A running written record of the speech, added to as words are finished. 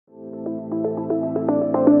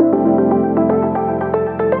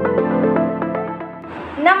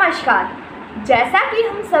नमस्कार। जैसा कि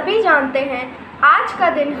हम सभी जानते हैं आज का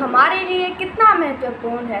दिन हमारे लिए कितना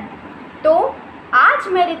महत्वपूर्ण है, तो आज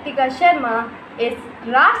मैं रितिका शर्मा इस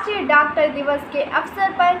राष्ट्रीय डॉक्टर दिवस के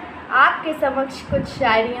अवसर पर आपके समक्ष कुछ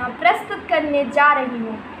शायरियाँ प्रस्तुत करने जा रही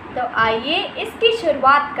हूँ। तो आइए इसकी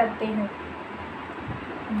शुरुआत करते हैं।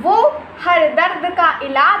 वो हर दर्द का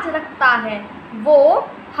इलाज रखता है, वो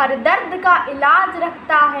हर दर्द का इलाज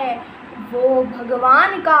रखता है, वो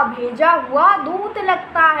भगवान का भेजा हुआ दूत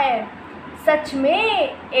लगता है। सच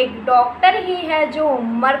में एक डॉक्टर ही है जो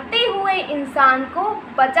मरते हुए इंसान को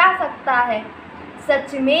बचा सकता है।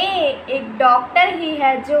 सच में एक डॉक्टर ही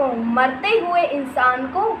है जो मरते हुए इंसान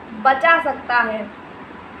को बचा सकता है।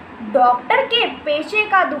 डॉक्टर के पेशे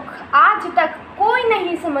का दुख आज तक कोई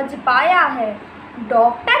नहीं समझ पाया है।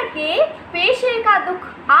 डॉक्टर के पेशे का दुख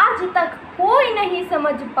आज तक कोई नहीं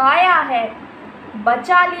समझ पाया है।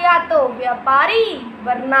 बचा लिया तो व्यापारी,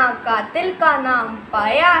 वरना कातिल का नाम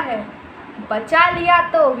पाया है। बचा लिया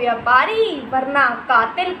तो व्यापारी, वरना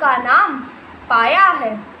कातिल का नाम पाया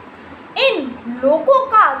है। इन लोगों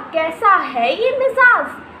का कैसा है ये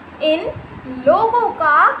मिजाज, इन लोगों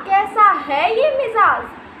का कैसा है ये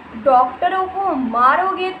मिजाज। डॉक्टरों को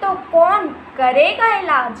मारोगे तो कौन करेगा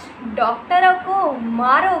इलाज, डॉक्टरों को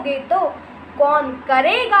मारोगे तो कौन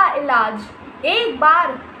करेगा इलाज। एक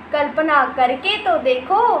बार कल्पना करके तो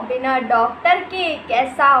देखो, बिना डॉक्टर के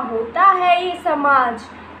कैसा होता है ये समाज।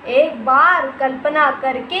 एक बार कल्पना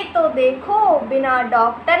करके तो देखो, बिना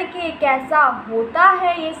डॉक्टर के कैसा होता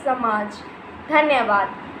है ये समाज। धन्यवाद।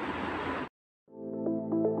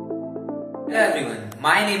 Hello everyone,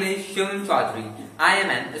 my name is Shivam Chaudhary. I am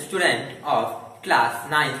a student of class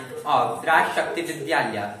 9th of Raj Shakti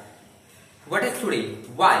Vidyalaya. What is today?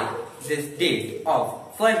 Why this date of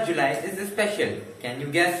 1st July is special? Can you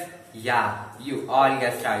guess? Yeah, you all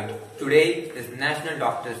guessed right. Today is National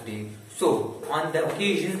Doctors Day. So, on the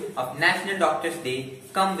occasion of National Doctors Day,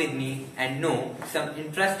 come with me and know some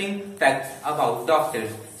interesting facts about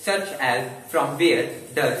doctors, such as from where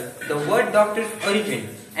does the word doctors origin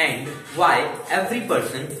and why every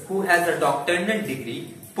person who has a doctoral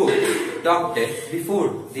degree put doctor before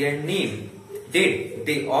their name. Did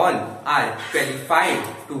they all are qualified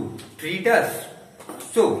to treat us?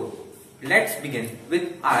 So, let's begin with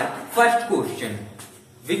our first question,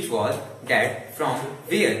 which was that from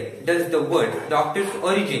where does the word doctors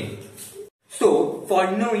origin? So, for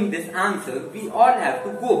knowing this answer, we all have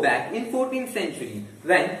to go back in 14th century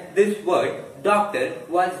when this word doctor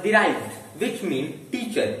was derived, which means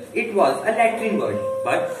teacher. It was a Latin word,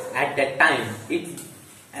 but at that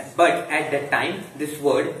time this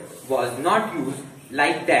word was not used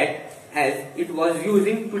like that as it was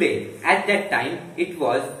using today. At that time it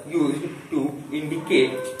was used to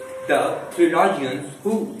indicate the theologians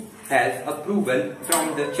who has approval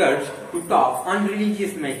from the church to talk on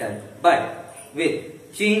religious matter. But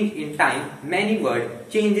with change in time, many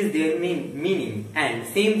words changes their meaning, and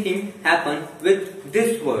same thing happened with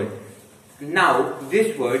this word. Now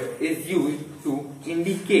this word is used to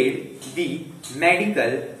indicate the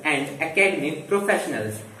medical and academic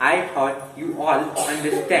professionals. I thought you all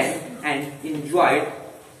understand and enjoyed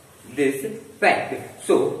this fact.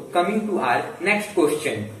 So coming to our next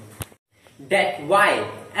question, that why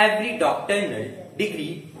every doctoral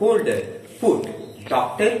degree holder put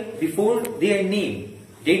doctor before their name.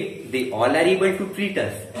 Did they all are able to treat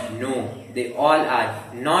us? No, they all are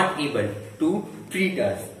not able to treat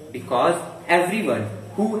us, because everyone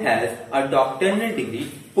who has a doctoral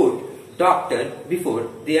degree put doctor before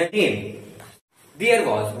their name. There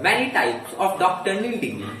was many types of doctoral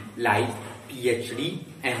degree like PhD,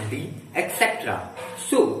 MD, etc.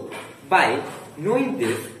 So, by knowing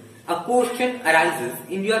this, a question arises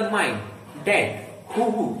in your mind that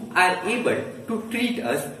who are able to treat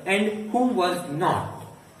us and who was not.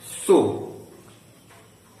 So,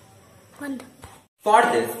 for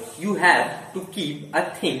this, you have to keep a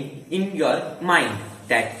thing in your mind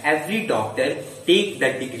that every doctor takes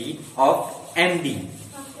the degree of MD.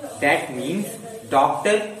 That means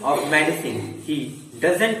Doctor of Medicine. He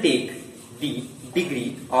doesn't take the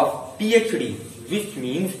degree of PhD, which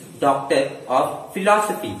means Doctor of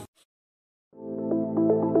Philosophy.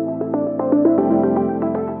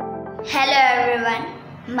 Hello everyone,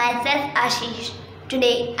 myself Ashish.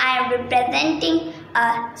 Today I am representing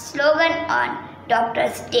a slogan on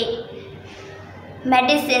Doctor's Day.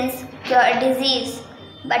 Medicines cure disease,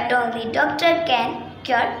 but only doctor can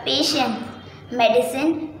cure patients.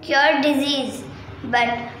 Medicine cure disease,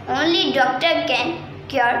 but only doctor can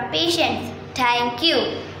cure patients. Thank you.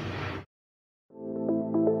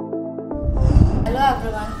 Hello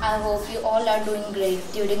everyone, I hope you all are doing great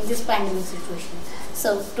during this pandemic situation.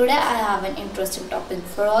 So today I have an interesting topic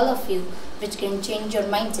for all of you which can change your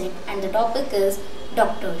mindset, and the topic is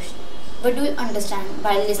doctors. What do you understand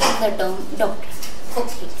by listening to the term doctor?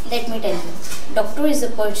 Okay, let me tell you. Doctor is a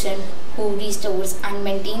person who restores and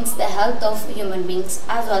maintains the health of human beings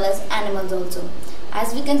as well as animals also.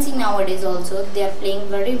 As we can see nowadays also, they are playing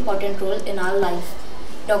very important role in our life.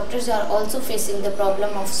 Doctors are also facing the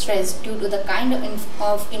problem of stress due to the kind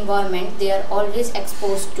of environment they are always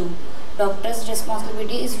exposed to. Doctors'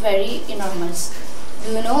 responsibility is very enormous.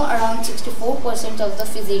 Do you know around 64% of the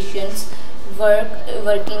physicians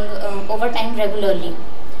working overtime regularly?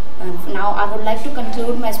 Now I would like to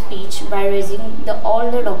conclude my speech by raising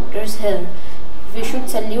all the doctors here. We should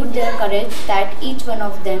salute their courage that each one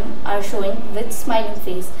of them are showing with smiling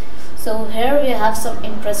face. So here we have some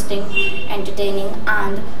interesting, entertaining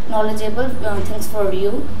and knowledgeable things for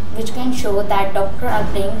you which can show that doctors are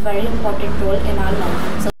playing very important role in our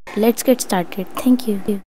life. So let's get started. Thank you.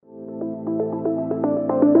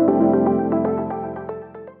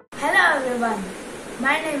 Hello everyone,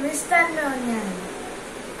 my name is Tanmay Onyani.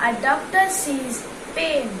 A doctor sees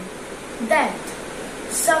pain, death,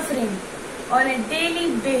 suffering on a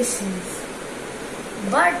daily basis,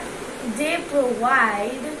 but they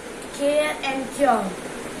provide care and cure.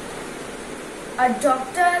 A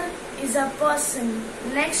doctor is a person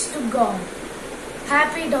next to God.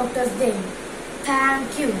 Happy Doctor's Day.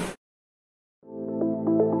 Thank you.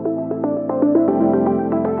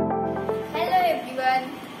 Hello everyone,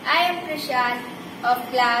 I am Prashant of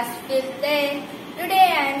class 5th A. Today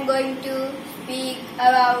I am going to speak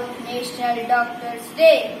about National Doctors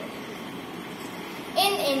Day.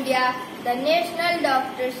 In India, the National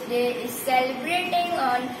Doctors Day is celebrating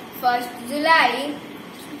on 1st July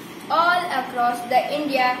all across the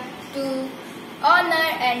India to honor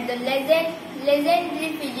and the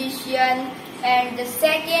legendary physician and the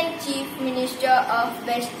second Chief Minister of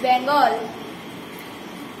West Bengal,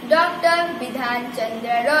 Dr. Bidhan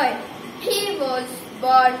Chandra Roy. He was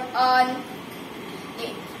born on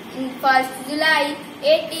 1st July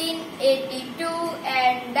 1882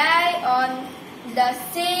 and died on the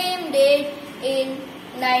same date in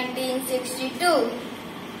 1962.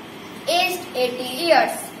 Aged 80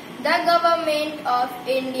 years, the Government of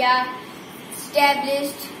India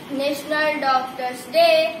established National Doctors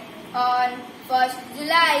Day on 1st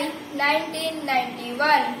July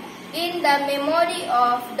 1991 in the memory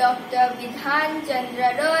of Dr. Bidhan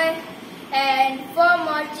Chandra Roy and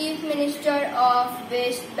former Chief Minister of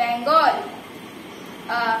West Bengal.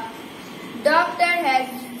 A doctor has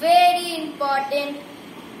very important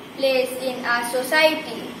place in our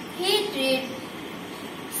society. He treats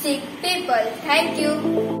sick people. Thank you.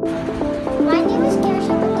 My name is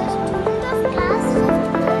Kesha, the student of class 5th.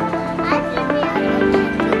 I prepared a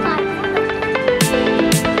thank you card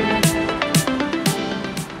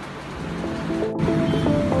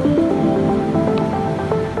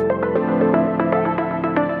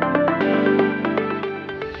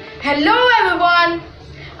Hello everyone,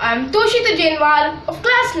 I am Toshita Jainwal of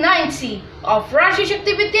class 9C of Rashtriya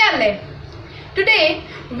Shakti Vidyalaya. Today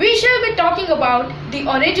we shall be talking about the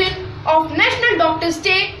origin of National Doctors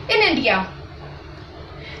Day in India.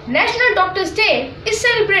 National Doctors Day is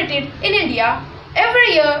celebrated in India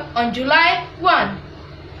every year on July 1.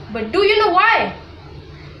 But do you know why?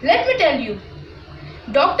 Let me tell you.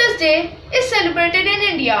 Doctors Day is celebrated in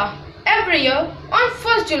India every year on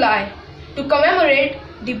 1st July to commemorate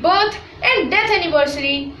the birth and death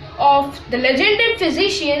anniversary of the legendary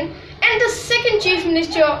physician and the second Chief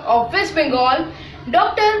Minister of West Bengal,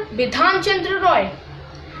 Dr. Bidhan Chandra Roy.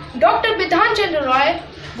 Dr. Bidhan Chandra Roy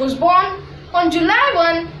was born on July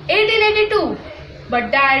 1, 1882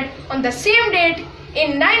 but died on the same date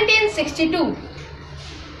in 1962.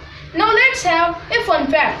 Now let's have a fun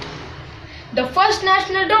fact. The first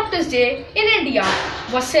National Doctors Day in India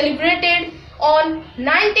was celebrated on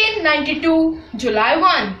 1992 July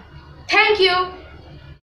 1. Thank you.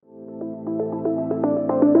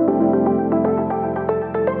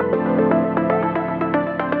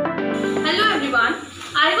 Hello everyone,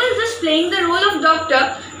 I was just playing the role of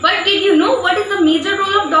doctor, but did you know what is the major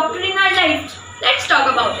role of doctor in our life? Let's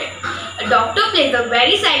talk about it. A doctor plays a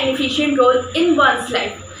very significant role in one's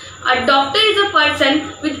life. A doctor is a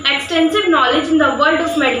person with extensive knowledge in the world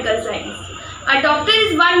of medical science. A doctor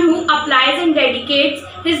is one who applies and dedicates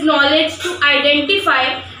his knowledge to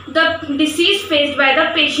identify the disease faced by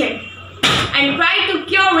the patient and try to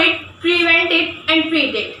cure it, prevent it and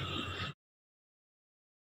treat it.